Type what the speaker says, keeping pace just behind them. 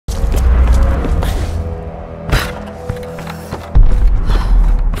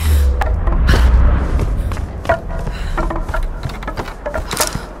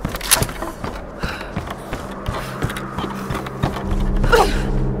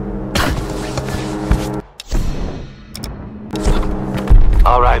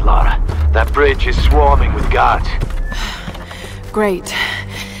bridge is swarming with guards. Great.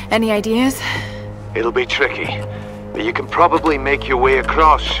 Any ideas? It'll be tricky, but you can probably make your way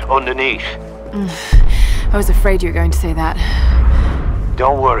across underneath. I was afraid you were going to say that.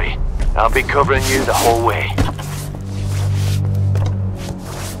 Don't worry. I'll be covering you the whole way.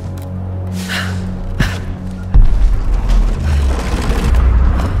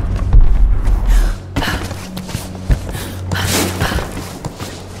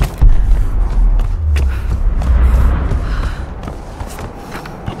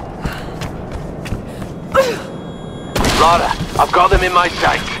 Lara, I've got them in my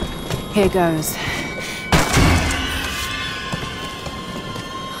sight. Here goes.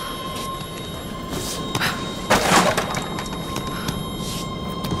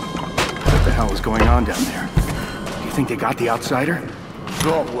 What the hell is going on down there? Do you think they got the outsider?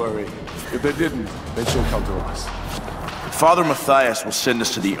 Don't worry. If they didn't, then she'll come to us. Father Matthias will send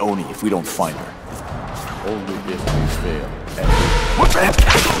us to the Oni if we don't find her. Only if we fail. What the heck?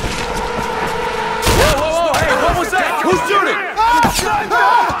 Whoa, whoa, whoa! Hey, what was that? Who's shooting?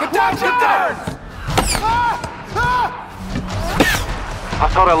 Get down, get down! I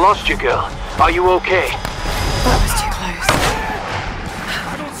thought I lost you, girl. Are you okay? That was too close.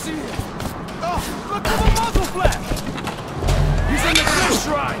 I don't see him. Oh, look at the muzzle flash! He's in the cliff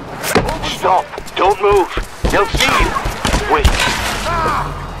shrine! Stop! Don't move! They'll see you! Wait.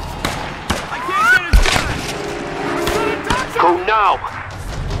 I can't get his gun! Go now!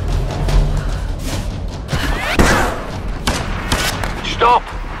 Stop!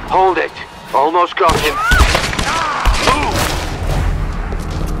 Hold it! Almost got him. Move!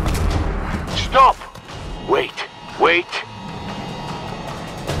 Stop! Wait. Wait.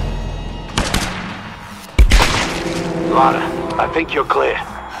 Lara, I think you're clear.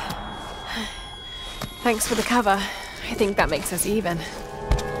 Thanks for the cover. I think that makes us even.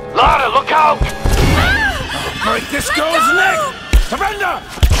 Lara, look out! Break this girl's neck! Surrender!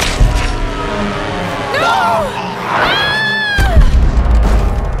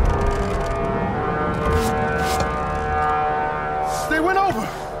 They went over!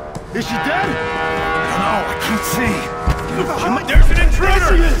 Is she dead? No, I can't see. There's an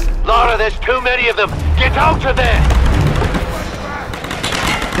intruder! Lara, there's too many of them! Get out of there!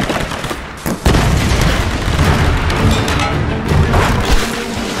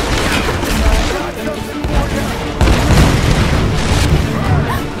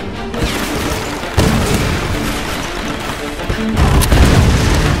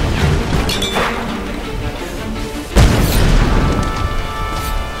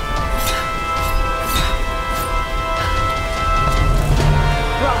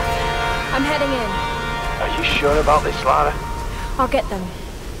 I'm heading in. Are you sure about this, Lara? I'll get them.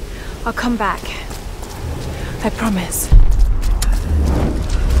 I'll come back. I promise.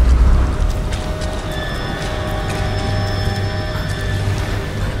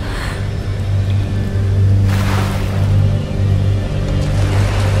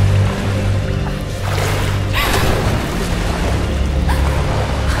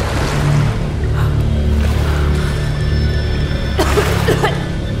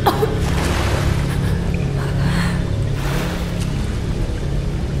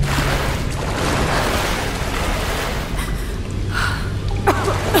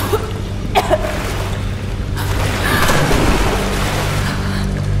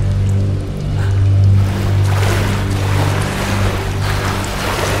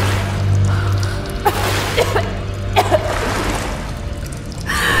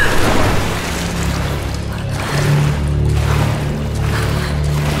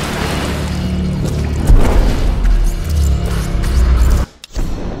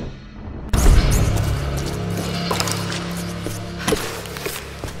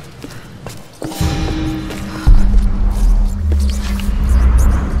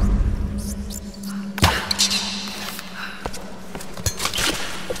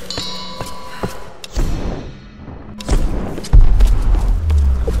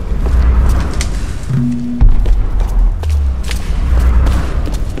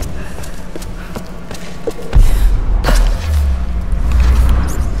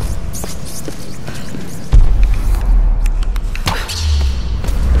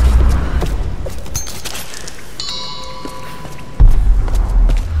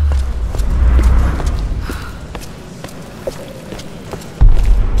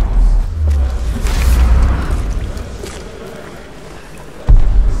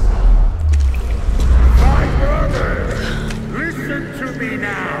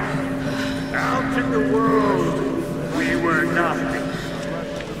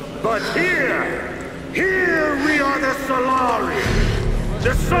 But here we are the Solari,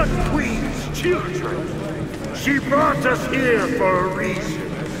 the Sun Queen's children. She brought us here for a reason.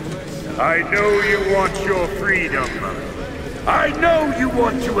 I know you want your freedom. I know you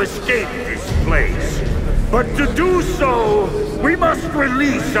want to escape this place. But to do so, we must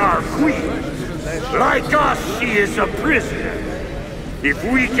release our queen. Like us, she is a prisoner. If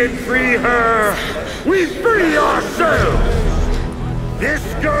we can free her, we free ourselves! This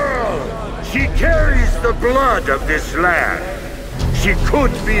girl, she carries the blood of this land. She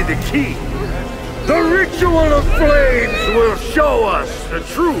could be the key. The ritual of flames will show us the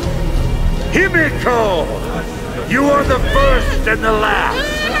truth. Himiko, you are the first and the last.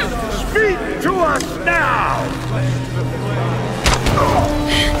 Speak to us now!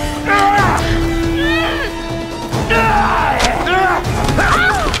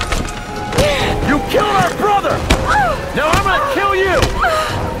 You killed our brother! Now I'm gonna kill you!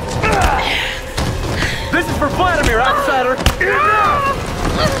 This is for Vladimir, outsider! Enough!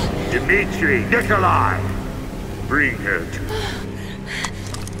 Dmitri, Nikolai, bring her to me.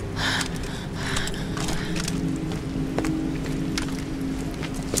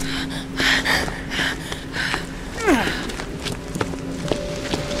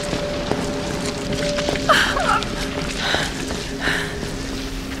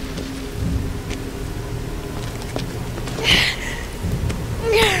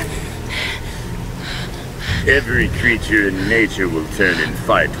 Every creature in nature will turn and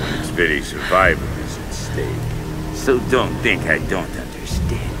fight when its very survival is at stake. So don't think I don't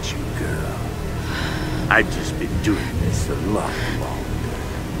understand you, girl. I've just been doing this a lot longer.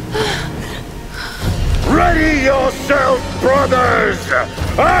 Ready yourself, brothers!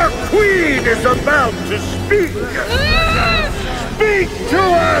 Our queen is about to speak! Speak to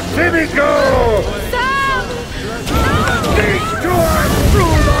us, Himiko! Sam! Speak to us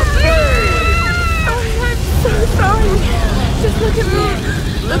through the flame! I'm so sorry. Just look at me.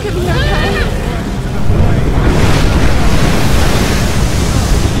 Look at me, okay?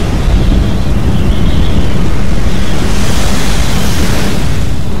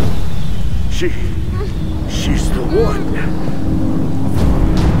 She's the one.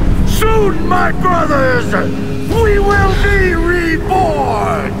 Soon, my brothers, we will be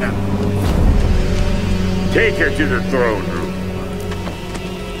reborn! Take her to the throne room.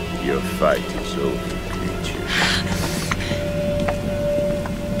 Your fight is over.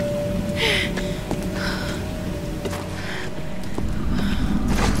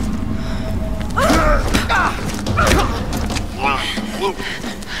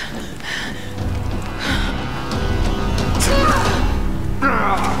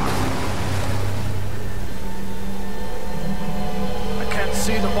 I can't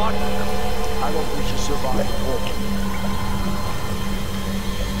see the body. I don't think she survived the war.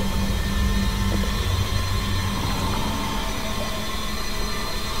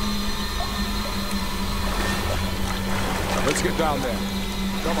 Let's get down there.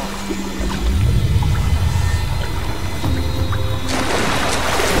 Come on.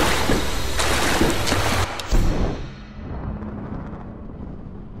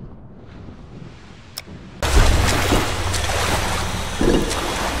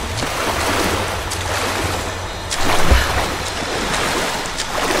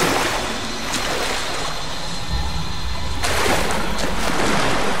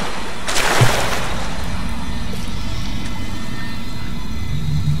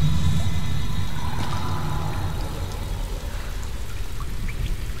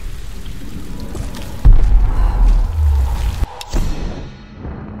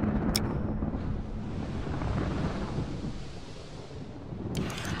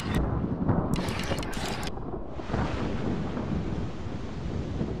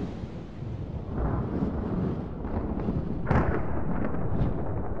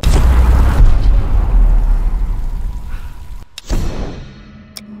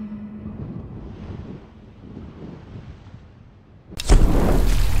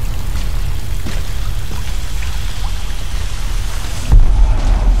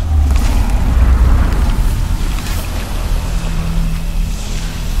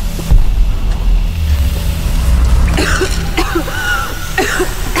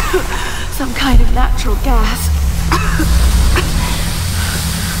 Some kind of natural gas.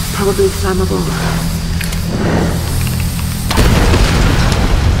 Probably flammable.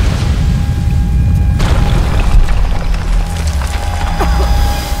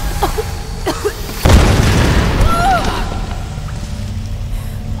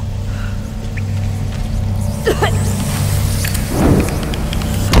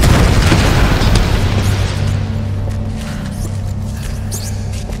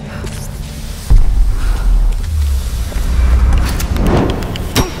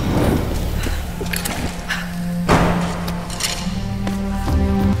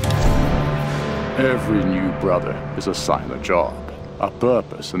 is assigned a job, a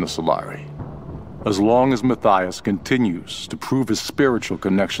purpose in the Solari. As long as Matthias continues to prove his spiritual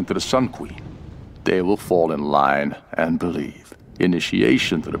connection to the Sun Queen, they will fall in line and believe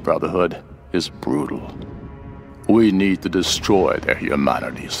initiation to the Brotherhood is brutal. We need to destroy their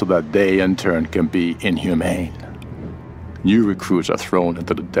humanity so that they in turn can be inhumane. New recruits are thrown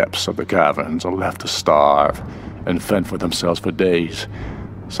into the depths of the caverns and left to starve and fend for themselves for days,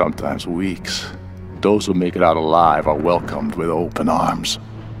 sometimes weeks. Those who make it out alive are welcomed with open arms.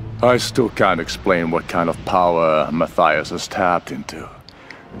 I still can't explain what kind of power Matthias has tapped into,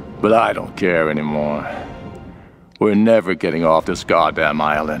 but I don't care anymore. We're never getting off this goddamn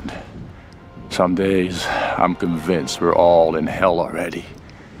island. Some days, I'm convinced we're all in hell already.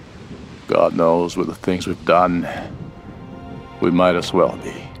 God knows with the things we've done, we might as well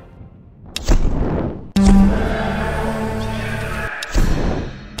be.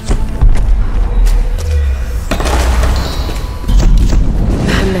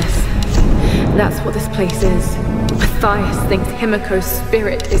 That's what this place is. Matthias thinks Himiko's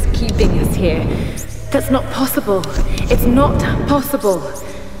spirit is keeping us here. That's not possible. It's not possible.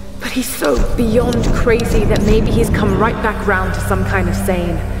 But he's so beyond crazy that maybe he's come right back round to some kind of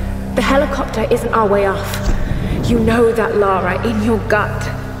sane. The helicopter isn't our way off. You know that, Lara, in your gut.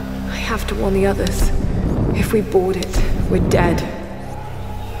 I have to warn the others. If we board it, we're dead.